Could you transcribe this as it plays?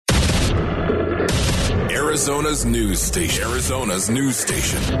Arizona's news station. Arizona's news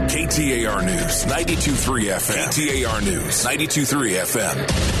station. KTAR News, 92.3 FM. KTAR News, 92.3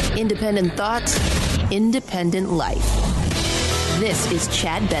 FM. Independent thought, independent life. This is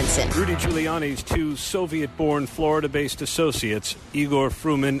Chad Benson. Rudy Giuliani's two Soviet-born Florida-based associates, Igor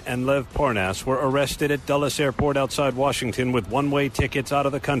Fruman and Lev Parnas, were arrested at Dulles Airport outside Washington with one-way tickets out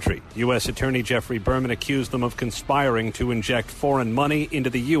of the country. U.S. Attorney Jeffrey Berman accused them of conspiring to inject foreign money into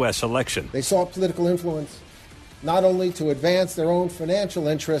the U.S. election. They sought political influence, not only to advance their own financial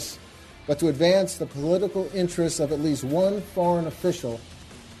interests, but to advance the political interests of at least one foreign official,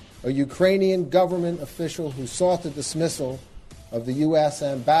 a Ukrainian government official who sought the dismissal of the U.S.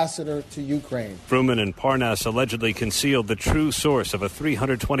 ambassador to Ukraine. Fruman and Parnas allegedly concealed the true source of a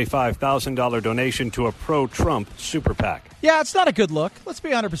 $325,000 donation to a pro-Trump super PAC. Yeah, it's not a good look. Let's be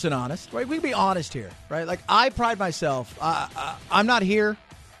 100% honest, right? We can be honest here, right? Like, I pride myself. I'm not here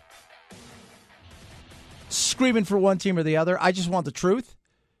screaming for one team or the other. I just want the truth.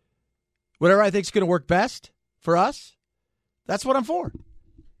 Whatever I think is going to work best for us, that's what I'm for.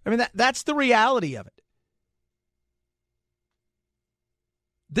 I mean, that's the reality of it.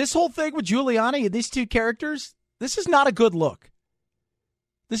 This whole thing with Giuliani and these two characters, this is not a good look.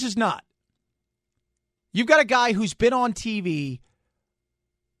 This is not. You've got a guy who's been on TV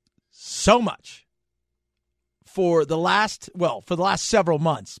so much for the last several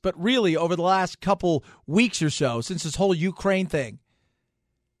months, but really over the last couple weeks or so, since this whole Ukraine thing,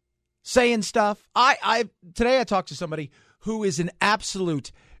 saying stuff. Today I talked to somebody who is an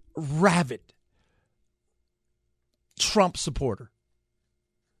absolute rabid Trump supporter.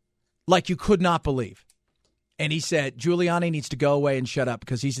 Like you could not believe. And he said, Giuliani needs to go away and shut up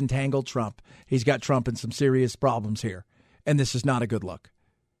because he's entangled Trump. He's got Trump in some serious problems here. And this is not a good look.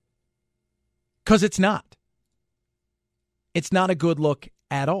 Because it's not. It's not a good look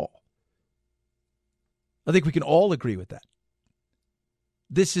at all. I think we can all agree with that.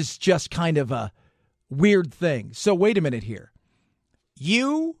 This is just kind of a weird thing. So wait a minute here.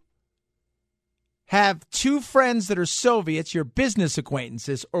 You have two friends that are Soviets, your business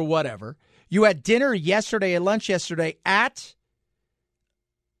acquaintances or whatever. You had dinner yesterday and lunch yesterday at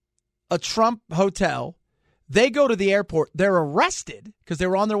a Trump hotel. They go to the airport. They're arrested because they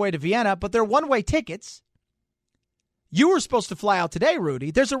were on their way to Vienna, but they're one-way tickets. You were supposed to fly out today,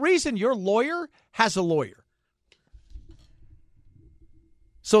 Rudy. There's a reason your lawyer has a lawyer.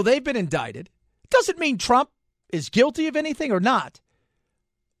 So they've been indicted. Doesn't mean Trump is guilty of anything or not.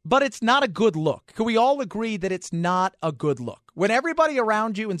 But it's not a good look. Can we all agree that it's not a good look? When everybody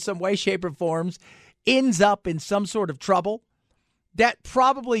around you in some way, shape, or forms ends up in some sort of trouble, that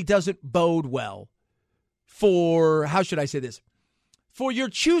probably doesn't bode well for, how should I say this, for your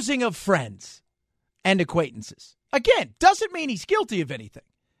choosing of friends and acquaintances. Again, doesn't mean he's guilty of anything.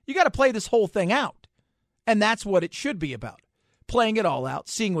 You got to play this whole thing out. And that's what it should be about. Playing it all out,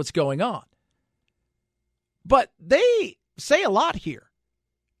 seeing what's going on. But they say a lot here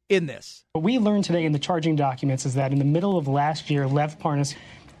in this. What we learned today in the charging documents is that in the middle of last year, Lev Parnas,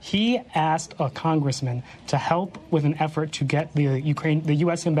 he asked a congressman to help with an effort to get the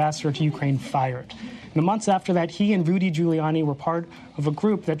U.S. ambassador to Ukraine fired. In the months after that, he and Rudy Giuliani were part of a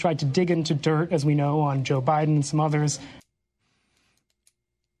group that tried to dig into dirt, as we know, on Joe Biden and some others.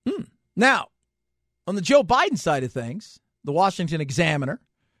 Now, on the Joe Biden side of things, the Washington Examiner,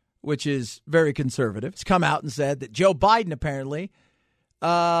 which is very conservative, has come out and said that Joe Biden apparently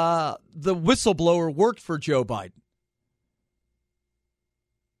the whistleblower worked for Joe Biden.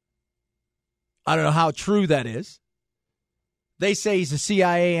 I don't know how true that is. They say he's a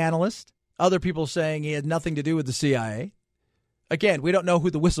CIA analyst. Other people saying he had nothing to do with the CIA. Again, we don't know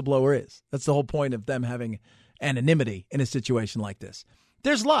who the whistleblower is. That's the whole point of them having anonymity in a situation like this.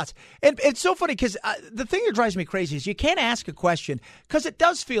 There's lots. And it's so funny because the thing that drives me crazy is you can't ask a question because it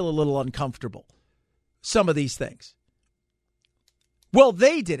does feel a little uncomfortable, some of these things. Well,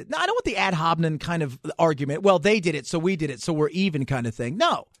 they did it. Now, I don't want the ad hominem kind of argument. Well, they did it, so we did it, so we're even kind of thing.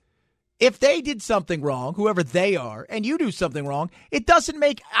 No. If they did something wrong, whoever they are, and you do something wrong, it doesn't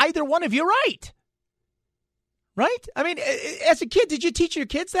make either one of you right. Right? I mean, as a kid, did you teach your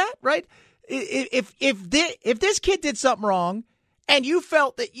kids that? Right? If this kid did something wrong and you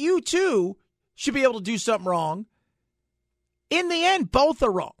felt that you, too, should be able to do something wrong, in the end, both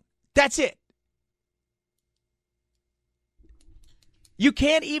are wrong. That's it. You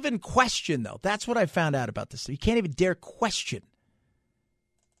can't even question, though. That's what I found out about this. You can't even dare question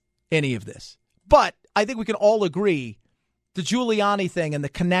any of this. But I think we can all agree the Giuliani thing and the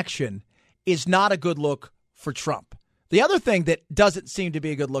connection is not a good look for Trump. The other thing that doesn't seem to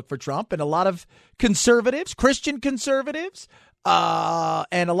be a good look for Trump, and a lot of conservatives, Christian conservatives,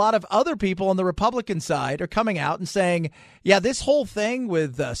 And a lot of other people on the Republican side are coming out and saying, yeah, this whole thing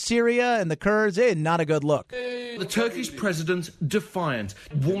with Syria and the Kurds is not a good look. The Turkish president defiant,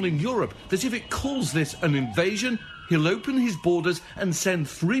 warning Europe that if it calls this an invasion, he'll open his borders and send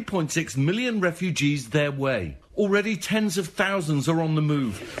 3.6 million refugees their way. Already tens of thousands are on the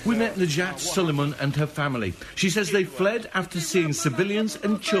move. We met Najat Suleiman and her family. She says they fled after seeing civilians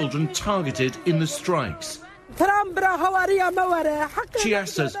and children targeted in the strikes. She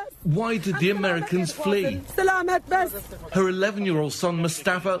asked us, why did the Americans flee? Her 11-year-old son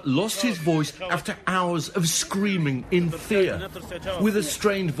Mustafa lost his voice after hours of screaming in fear. With a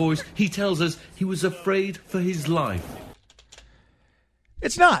strained voice, he tells us he was afraid for his life.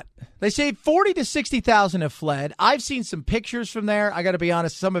 It's not. They say 40 to 60,000 have fled. I've seen some pictures from there. I got to be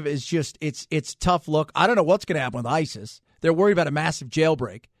honest, some of it is just, it's tough look. I don't know what's going to happen with ISIS. They're worried about a massive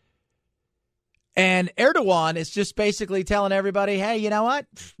jailbreak. And Erdogan is just basically telling everybody, hey, you know what?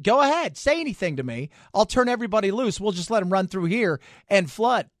 Go ahead. Say anything to me. I'll turn everybody loose. We'll just let them run through here and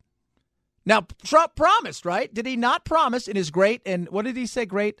flood. Now, Trump promised, right? Did he not promise in his great, and what did he say?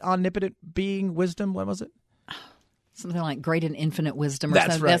 Great omnipotent being wisdom? What was it? Something like great and infinite wisdom or that's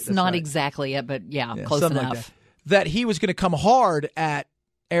something. Right, that's not right. exactly it, but yeah close enough. Like that he was going to come hard at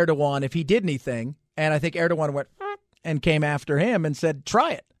Erdogan if he did anything. And I think Erdogan went and came after him and said,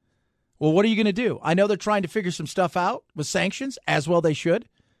 try it. Well, what are you going to do? I know they're trying to figure some stuff out with sanctions, as well they should.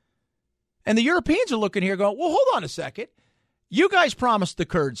 And the Europeans are looking here going, well, hold on a second. You guys promised the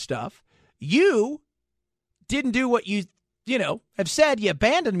Kurd stuff. You didn't do what you have said. You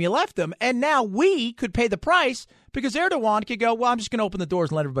abandoned them, you left them. And now we could pay the price because Erdogan could go, well, I'm just going to open the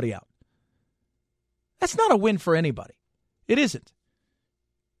doors and let everybody out. That's not a win for anybody. It isn't.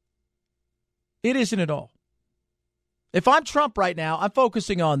 It isn't at all. If I'm Trump right now, I'm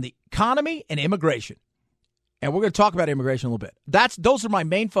focusing on the economy and immigration. And we're going to talk about immigration a little bit. Those are my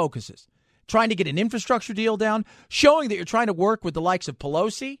main focuses. Trying to get an infrastructure deal down, showing that you're trying to work with the likes of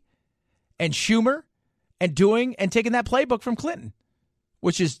Pelosi and Schumer and taking that playbook from Clinton,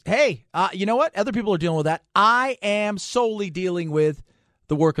 which is, hey, you know what? Other people are dealing with that. I am solely dealing with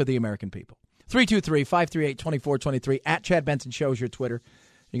the work of the American people. 323-538-2423 at Chad Benson Show is your Twitter.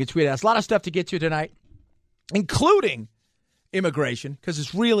 You can tweet at us. A lot of stuff to get to tonight, including immigration, because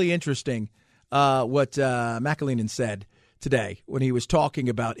it's really interesting what McAleenan said today when he was talking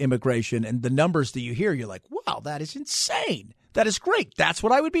about immigration and the numbers that you hear. You're like, wow, that is insane. That is great. That's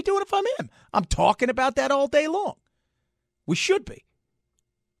what I would be doing if I'm him. I'm talking about that all day long. We should be.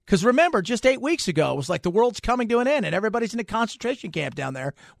 Because remember, just 8 weeks ago, it was like the world's coming to an end and everybody's in a concentration camp down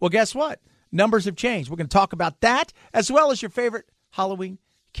there. Well, guess what? Numbers have changed. We're going to talk about that as well as your favorite Halloween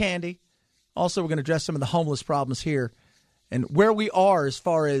candy. Also, we're going to address some of the homeless problems here and where we are as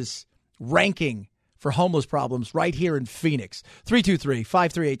far as ranking for homeless problems right here in Phoenix.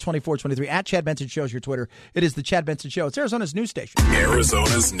 323-538-2423 at Chad Benson Show is your Twitter. It is the Chad Benson Show. It's Arizona's news station.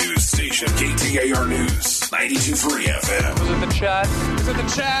 Arizona's news station. KTAR News. 92.3 FM. Is it the Chad? Is it the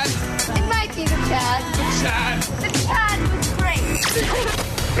Chad? It might be the Chad. The Chad. The Chad was great.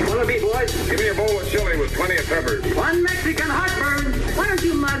 Wanna be boys? Give me a bowl of chili with plenty of peppers. One Mexican heartburn. Why don't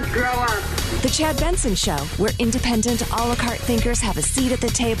you mugs grow up? The Chad Benson Show, where independent, a la carte thinkers have a seat at the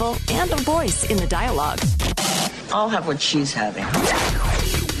table and a voice in the dialogue. I'll have what she's having.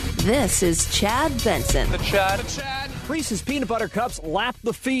 This is Chad Benson. The Chad. The Chad. Reese's Peanut Butter Cups lap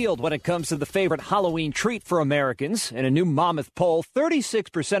the field when it comes to the favorite Halloween treat for Americans. In a new Monmouth poll,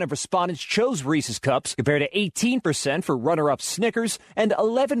 36% of respondents chose Reese's Cups, compared to 18% for runner-up Snickers and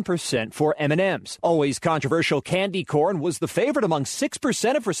 11% for M&M's. Always controversial candy corn was the favorite among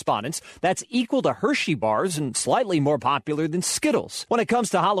 6% of respondents. That's equal to Hershey bars and slightly more popular than Skittles. When it comes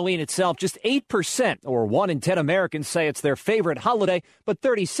to Halloween itself, just 8%, or 1 in 10 Americans, say it's their favorite holiday, but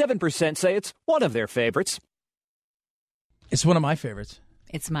 37% say it's one of their favorites. It's one of my favorites.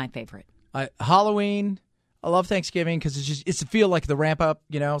 It's my favorite. Halloween. I love Thanksgiving because it's a feel like the ramp up.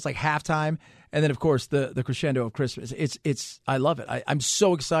 It's like halftime, and then of course the crescendo of Christmas. I love it. I'm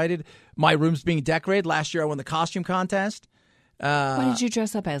so excited. My room's being decorated. Last year I won the costume contest. What did you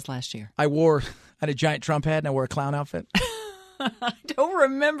dress up as last year? I had a giant Trump head and I wore a clown outfit. I don't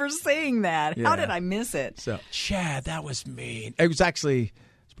remember seeing that. Yeah. How did I miss it? So Chad, that was mean.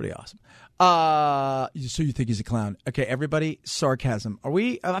 It's pretty awesome. So you think he's a clown? Okay, everybody, sarcasm. I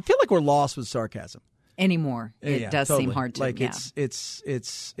feel like we're lost with sarcasm anymore. It does totally. seem hard to. Like it's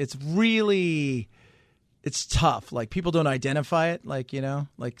really tough. Like people don't identify it. Like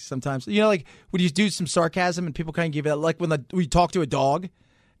sometimes like when you do some sarcasm and people kind of give it like when we talk to a dog.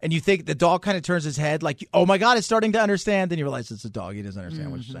 And you think the dog kind of turns his head like, oh, my God, it's starting to understand. Then you realize it's a dog. He doesn't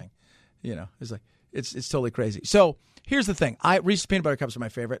understand what you're saying. It's like It's totally crazy. So here's the thing. Reese's Peanut Butter Cups are my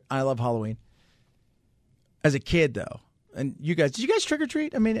favorite. I love Halloween. As a kid, though, and you guys, did you guys trick or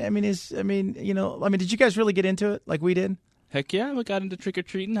treat? Did you guys really get into it like we did? Heck yeah, we got into trick or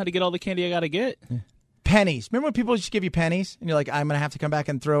treating. How to get all the candy I got to get. Yeah. Pennies. Remember when people just give you pennies? And you're like, I'm going to have to come back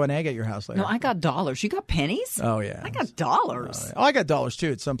and throw an egg at your house later. No, I got dollars. You got pennies? Oh, yeah. I got dollars. I got dollars,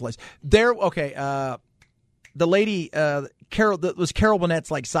 too, at some place. The lady, Carol, that was Carol Burnett's,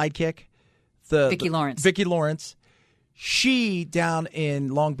 sidekick. Vicki Lawrence. Vicki Lawrence. She, down in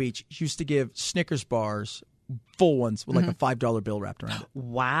Long Beach, used to give Snickers bars, full ones, with a $5 bill wrapped around it.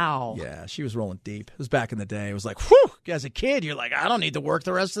 Wow. Yeah, she was rolling deep. It was back in the day. It was like, whew, as a kid, you're like, I don't need to work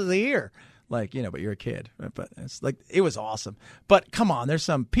the rest of the year. But you're a kid. But it's it was awesome. But come on, there's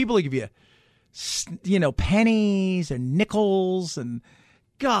some people who give you, pennies and nickels. And,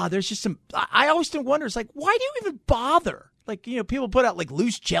 God, there's just some. I always wonder, it's like, why do you even bother? People put out,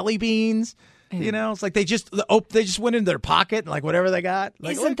 loose jelly beans. It's like they just went in their pocket and whatever they got.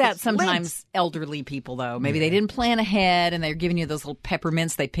 Isn't that sometimes elderly people, though? Maybe they didn't plan ahead and they're giving you those little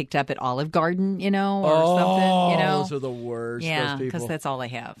peppermints they picked up at Olive Garden, or something, Those are the worst. Yeah, because that's all they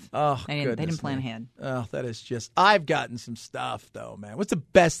have. Oh, they didn't plan ahead. Oh, that is just. I've gotten some stuff though, man. What's the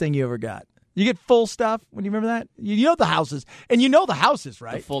best thing you ever got? You get full stuff when you remember that? You know the houses, and you know the houses,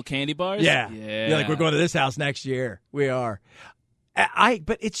 right? The full candy bars? Yeah. You're like, we're going to this house next year. We are.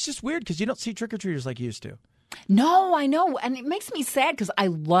 But it's just weird because you don't see trick-or-treaters like you used to. No, I know. And it makes me sad because I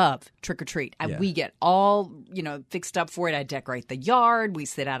love trick-or-treat. Yeah. We get all, fixed up for it. I decorate the yard. We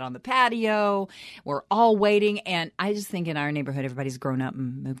sit out on the patio. We're all waiting. And I just think in our neighborhood, everybody's grown up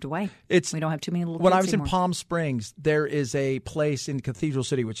and moved away. We don't have too many little kids When I was anymore. in Palm Springs, there is a place in Cathedral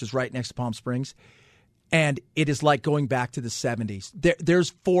City, which is right next to Palm Springs. And it is like going back to the 70s. There's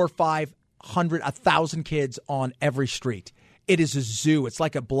 400, 500, 1,000 kids on every street. It is a zoo. It's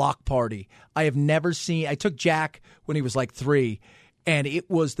like a block party. I have never seen. I took Jack when he was 3, and it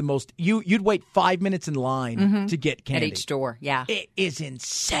was the most. You'd wait 5 minutes in line to get candy at each store. Yeah, it is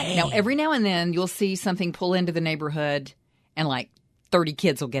insane. Now every now and then you'll see something pull into the neighborhood, and 30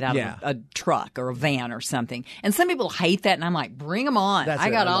 kids will get out of a truck or a van or something. And some people hate that, and I'm like, bring them on. I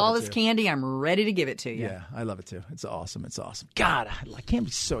got all this candy. I'm ready to give it to you. Yeah, I love it too. It's awesome. God, I can't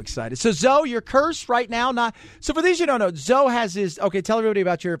be so excited. So, Zoe, you're cursed right now. So, for these who don't know, Zoe has his. Okay, tell everybody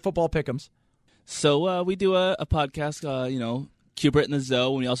about your football pick'ems. So, we do a podcast, Cubert and the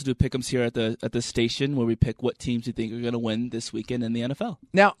Zoe, and we also do pick'ems here at the station where we pick what teams we think are going to win this weekend in the NFL.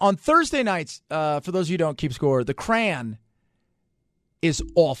 Now, on Thursday nights, for those of you who don't keep score, the Crayon is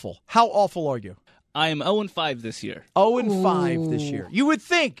awful. How awful are you? I am 0-5 this year. 0-5 this year. You would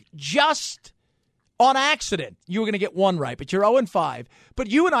think just on accident you were going to get one right, but you're 0-5. But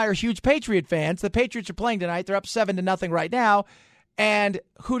you and I are huge Patriot fans. The Patriots are playing tonight. They're up 7-0 right now. And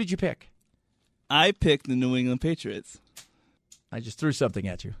who did you pick? I picked the New England Patriots. I just threw something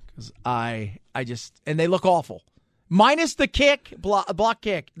at you because I just and they look awful. Minus the kick, block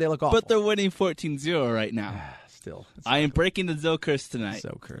kick, they look awful. But they're winning 14-0 right now. Still, I am breaking the Zoe curse tonight.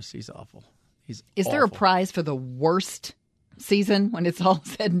 Zoe curse. He's awful. Is there a prize for the worst season when it's all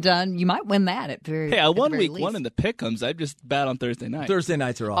said and done? You might win that at very. Hey, I won week least. 1 in the pick'ems. I just bad on Thursday night. Thursday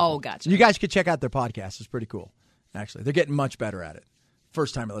nights are awful. Oh, gotcha. You guys could check out their podcast. It's pretty cool. Actually, they're getting much better at it.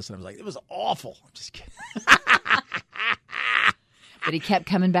 First time I listened, I was like, it was awful. I'm just kidding. But he kept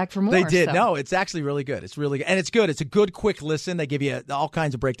coming back for more. They did. So. No, it's actually really good. It's really good. And it's good. It's a good, quick listen. They give you all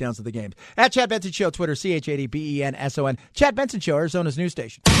kinds of breakdowns of the games. At Chad Benson Show, Twitter, ChadBenson. Chad Benson Show, Arizona's news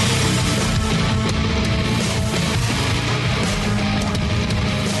station.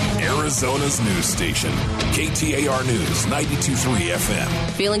 Arizona's news station. KTAR News, 92.3 FM.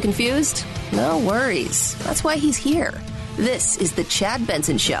 Feeling confused? No worries. That's why he's here. This is the Chad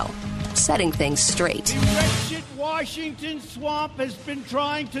Benson Show, setting things straight. The wretched Washington swamp has been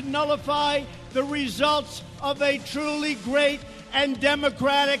trying to nullify the results of a truly great and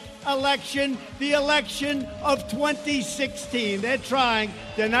democratic election, the election of 2016. They're trying.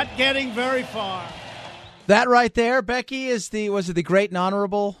 They're not getting very far. That right there, Becky, is the great and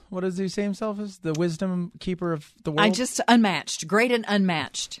honorable, what does he say himself as? The wisdom keeper of the world? I just unmatched. Great and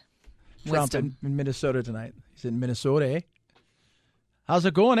unmatched. Trump in Minnesota tonight. He's in Minnesota, eh? How's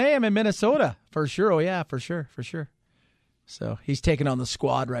it going? Hey, I'm in Minnesota. For sure. Oh, yeah, for sure. So he's taking on the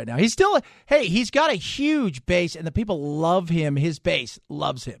squad right now. He's got a huge base, and the people love him. His base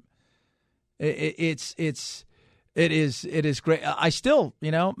loves him. It is great. I still,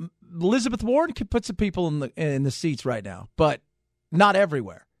 Elizabeth Warren can put some people in the seats right now, but not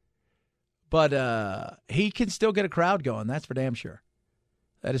everywhere. But he can still get a crowd going. That's for damn sure.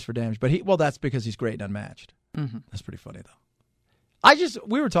 That is for damn sure. But that's because he's great and unmatched. Mm-hmm. That's pretty funny, though.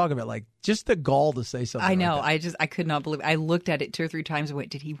 We were talking about, like, just the gall to say something. I know. Like that. I could not believe. I looked at it 2 or 3 times and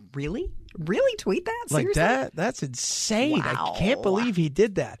went, "Did he really tweet that? Seriously? Like that's insane. Wow. I can't believe he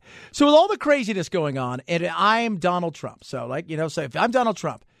did that." So with all the craziness going on, and I'm Donald Trump. So, like, so if I'm Donald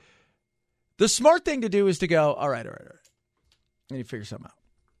Trump, the smart thing to do is to go, all right. I need to figure something out.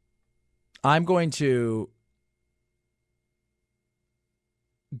 I'm going to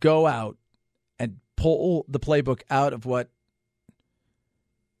go out and pull the playbook out of what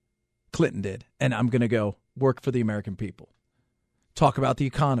Clinton did, and I'm going to go work for the American people. Talk about the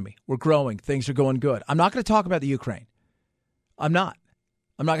economy. We're growing. Things are going good. I'm not going to talk about the Ukraine. I'm not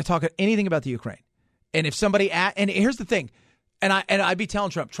going to talk anything about the Ukraine. And if somebody and here's the thing, and I'd be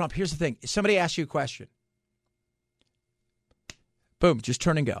telling Trump, here's the thing. If somebody asks you a question, boom, just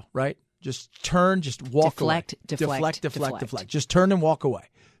turn and go, right? Just turn, just walk away. Deflect. Just turn and walk away.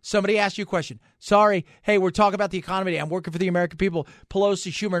 Somebody asks you a question. Sorry, hey, we're talking about the economy. I'm working for the American people.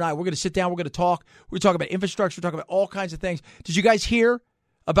 Pelosi, Schumer, and I, we're going to sit down. We're going to talk. We're talking about infrastructure. We're talking about all kinds of things. Did you guys hear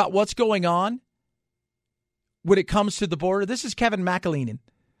about what's going on when it comes to the border? This is Kevin McAleenan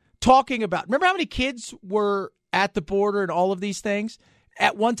talking about, remember how many kids were at the border and all of these things?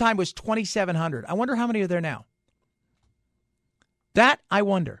 At one time was 2,700. I wonder how many are there now. That I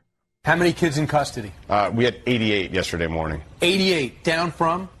wonder. How many kids in custody? We had 88 yesterday morning. 88, down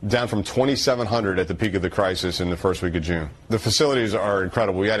from? Down from 2,700 at the peak of the crisis in the first week of June. The facilities are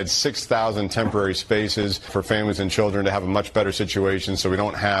incredible. We added 6,000 temporary spaces for families and children to have a much better situation so we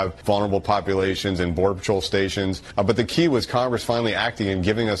don't have vulnerable populations and Border Patrol stations. But the key was Congress finally acting and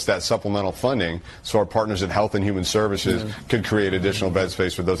giving us that supplemental funding so our partners at Health and Human Services could create additional bed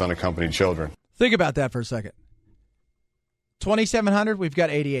space for those unaccompanied children. Think about that for a second. 2,700, we've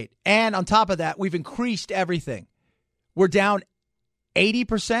got 88. And on top of that, we've increased everything. We're down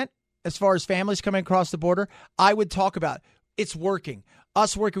 80% as far as families coming across the border. I would talk about it's working.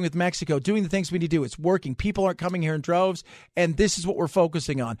 Us working with Mexico, doing the things we need to do. It's working. People aren't coming here in droves, and this is what we're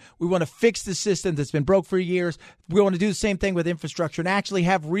focusing on. We want to fix the system that's been broke for years. We want to do the same thing with infrastructure and actually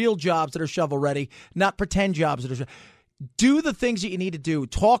have real jobs that are shovel-ready, not pretend jobs that are do the things that you need to do.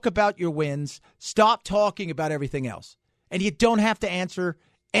 Talk about your wins. Stop talking about everything else. And you don't have to answer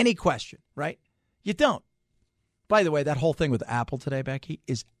any question, right? You don't. By the way, that whole thing with Apple today, Becky,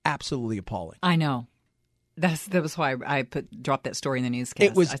 is absolutely appalling. I know. That was why I dropped that story in the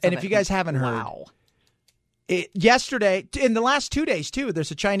newscast. It was, and if you guys haven't heard, yesterday, in the last 2 days too,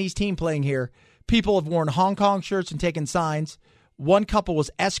 there's a Chinese team playing here. People have worn Hong Kong shirts and taken signs. One couple was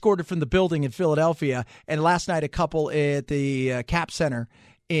escorted from the building in Philadelphia, and last night a couple at the Cap Center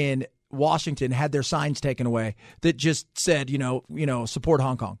in Washington had their signs taken away that just said, support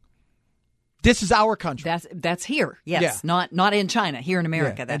Hong Kong. This is our country. That's here. Yes. Yeah. Not in China. Here in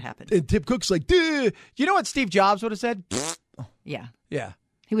America that happened. And Tim Cook's like, duh. You know what Steve Jobs would have said? Yeah. Yeah.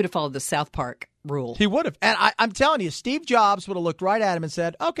 He would have followed the South Park rule. He would have. And I'm telling you, Steve Jobs would have looked right at him and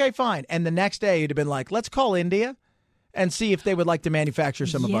said, okay, fine. And the next day he'd have been like, let's call India and see if they would like to manufacture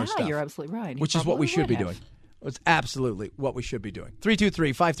some of our stuff. Yeah, you're absolutely right. Which is what we should be doing. It's absolutely what we should be doing.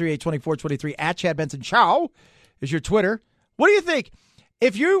 323-538-2423 at Chad Benson Show is your Twitter. What do you think?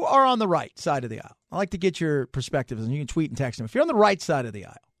 If you are on the right side of the aisle, I like to get your perspectives, and you can tweet and text them. If you're on the right side of the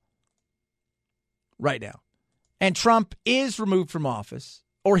aisle right now, and Trump is removed from office,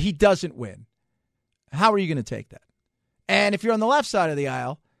 or he doesn't win, how are you going to take that? And if you're on the left side of the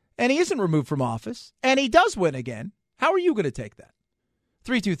aisle, and he isn't removed from office, and he does win again, how are you going to take that?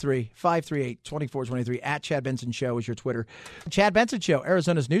 323-538-2423 at Chad Benson Show is your Twitter. Chad Benson Show,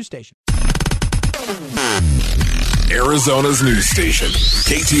 Arizona's news station. Arizona's news station,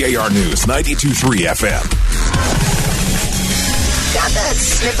 KTAR News 92.3 FM. Got that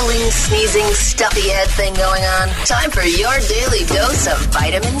sniffling, sneezing, stuffy head thing going on? Time for your daily dose of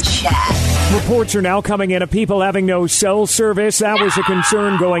Vitamin Chad. Reports are now coming in of people having no cell service. That was a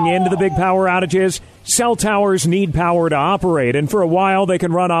concern going into the big power outages. Cell towers need power to operate, and for a while they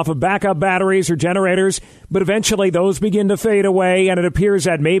can run off of backup batteries or generators, but eventually those begin to fade away, and it appears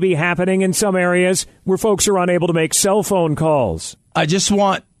that may be happening in some areas where folks are unable to make cell phone calls. I just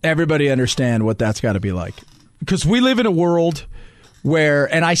want everybody to understand what that's got to be like, because we live in a world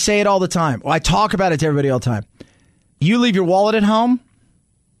where, and I say it all the time, I talk about it to everybody all the time, you leave your wallet at home,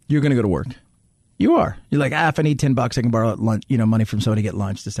 you're going to go to work. You are. You're like, if I need $10, I can borrow lunch, money from somebody to get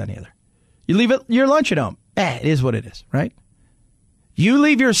lunch, this, that, and the other. You leave your lunch at home. It is what it is, right? You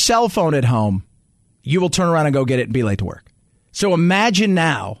leave your cell phone at home, you will turn around and go get it and be late to work. So imagine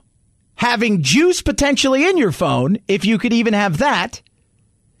now having juice potentially in your phone, if you could even have that,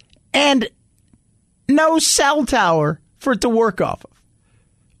 and no cell tower for it to work off of.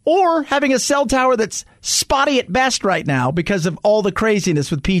 or having a cell tower that's spotty at best right now because of all the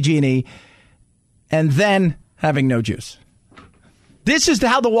craziness with PG&E, and then having no juice. This is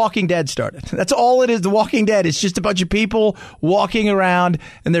how The Walking Dead started. That's all it is. The Walking Dead is just a bunch of people walking around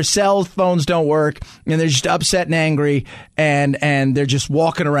and their cell phones don't work and they're just upset and angry and they're just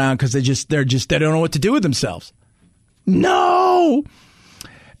walking around because they don't know what to do with themselves. No.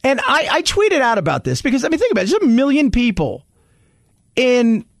 And I tweeted out about this because, think about it. There's 1 million people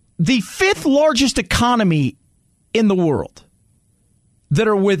in the 5th largest economy in the world that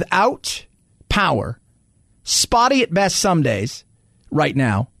are without power, spotty at best some days right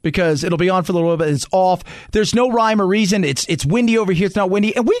now, because it'll be on for a little bit, it's off. There's no rhyme or reason. It's windy over here, it's not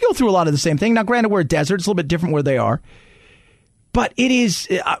windy. And we go through a lot of the same thing. Now, granted, we're a desert. It's a little bit different where they are. But it is,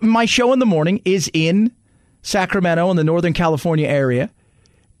 my show in the morning is in Sacramento in the Northern California area.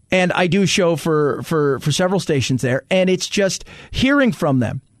 And I do show for several stations there. And it's just hearing from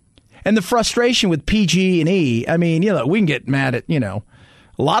them. And the frustration with PG&E, we can get mad at, a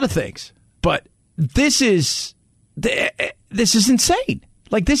lot of things. But this is insane.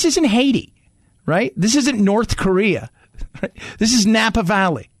 Like, this isn't Haiti, right? This isn't North Korea. Right? This is Napa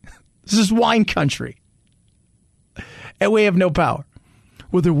Valley. This is wine country. And we have no power.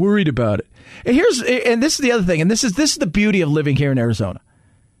 Well, they're worried about it. And this is the other thing, and this is the beauty of living here in Arizona.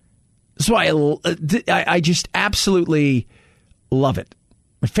 That's why I just absolutely love it.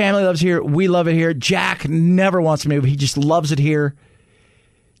 My family loves here. We love it here. Jack never wants to move. He just loves it here.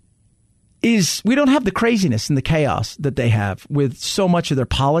 We don't have the craziness and the chaos that they have with so much of their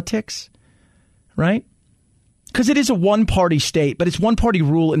politics, right? Because it is a one-party state, but it's one-party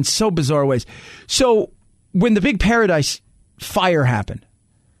rule in so bizarre ways. So when the big Paradise fire happened,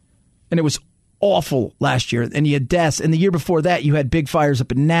 and it was awful last year, and you had deaths, and the year before that you had big fires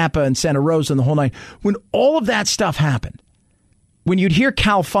up in Napa and Santa Rosa and the whole nine. When all of that stuff happened, when you'd hear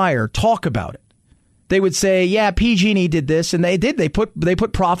CAL FIRE talk about it, they would say, yeah, PG&E did this, and they did. They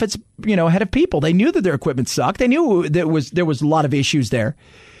put profits, ahead of people. They knew that their equipment sucked. They knew there was a lot of issues there.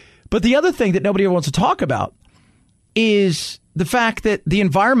 But the other thing that nobody ever wants to talk about is the fact that the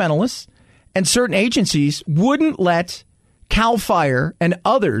environmentalists and certain agencies wouldn't let CAL FIRE and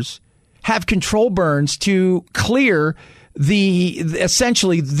others have control burns to clear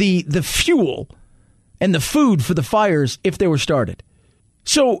essentially the fuel and the food for the fires if they were started.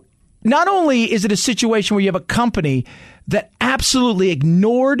 So not only is it a situation where you have a company that absolutely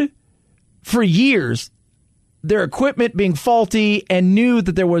ignored for years their equipment being faulty and knew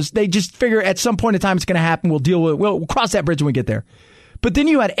that they just figure at some point in time it's going to happen. We'll cross that bridge when we get there. But then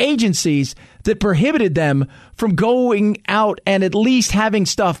you had agencies that prohibited them from going out and at least having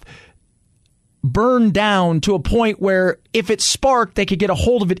stuff burned down to a point where if it sparked, they could get a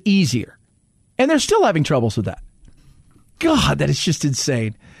hold of it easier. And they're still having troubles with that. God, that is just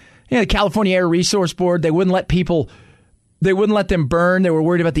insane. The California Air Resource Board, they wouldn't let them burn. They were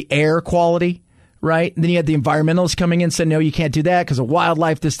worried about the air quality, right? And then you had the environmentalists coming in and saying, no, you can't do that because of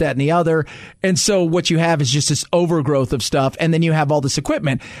wildlife, this, that, and the other. And so what you have is just this overgrowth of stuff. And then you have all this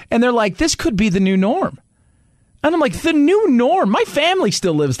equipment. And they're like, this could be the new norm. And I'm like, the new norm? My family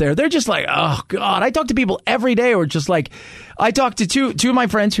still lives there. They're just like, oh, God. I talk to people every day who are just like, I talked to two of my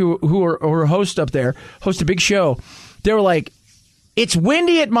friends who are hosts up there, host a big show. They were like, it's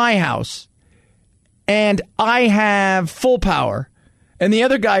windy at my house, and I have full power. And the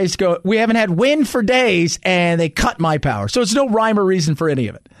other guys go, we haven't had wind for days, and they cut my power. So it's no rhyme or reason for any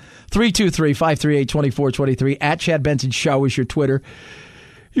of it. 323-538-2423. At Chad Benson Show is your Twitter.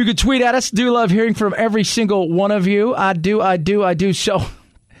 You can tweet at us. Do love hearing from every single one of you. I do. So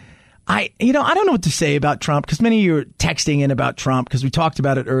I don't know what to say about Trump because many of you are texting in about Trump because we talked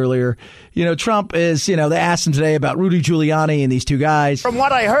about it earlier. Trump is, they asked him today about Rudy Giuliani and these two guys. From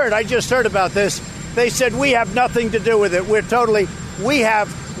what I heard, I just heard about this. They said we have nothing to do with it. We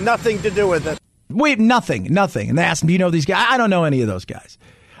have nothing to do with it. We have nothing. And they asked him, do you know these guys? I don't know any of those guys.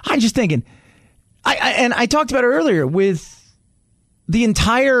 I'm just thinking, I talked about it earlier with the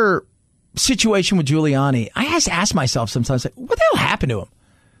entire situation with Giuliani. I have to ask myself sometimes, like, what the hell happened to him?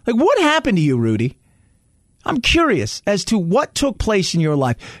 Like, what happened to you, Rudy? I'm curious as to what took place in your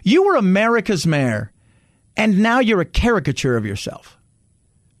life. You were America's mayor, and now you're a caricature of yourself.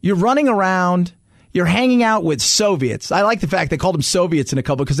 You're running around. You're hanging out with Soviets. I like the fact they called them Soviets in a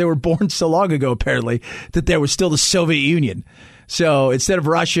couple because they were born so long ago, apparently, that there was still the Soviet Union. So instead of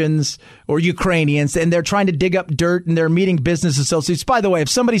Russians or Ukrainians, and they're trying to dig up dirt and they're meeting business associates. By the way, if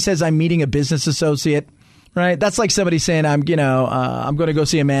somebody says I'm meeting a business associate, right, that's like somebody saying I'm going to go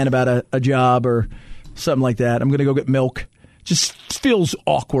see a man about a job or something like that. I'm going to go get milk. Just feels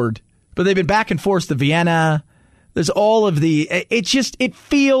awkward. But they've been back and forth to Vienna. There's all of it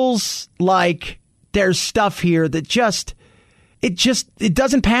feels like there's stuff here that it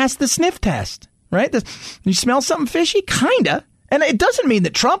doesn't pass the sniff test, right? You smell something fishy? Kinda. And it doesn't mean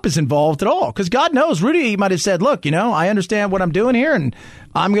that Trump is involved at all, because God knows Rudy might have said, look, I understand what I'm doing here and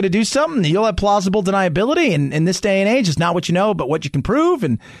I'm going to do something. You'll have plausible deniability. And in this day and age, it's not what you know, but what you can prove.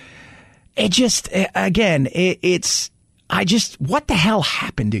 And it just, again, what the hell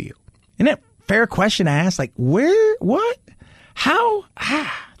happened to you? Isn't it a fair question to ask? Like, where, what, how?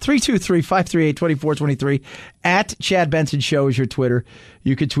 323-538-2423 at Chad Benson Show is your Twitter.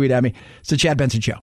 You could tweet at me. It's the Chad Benson Show.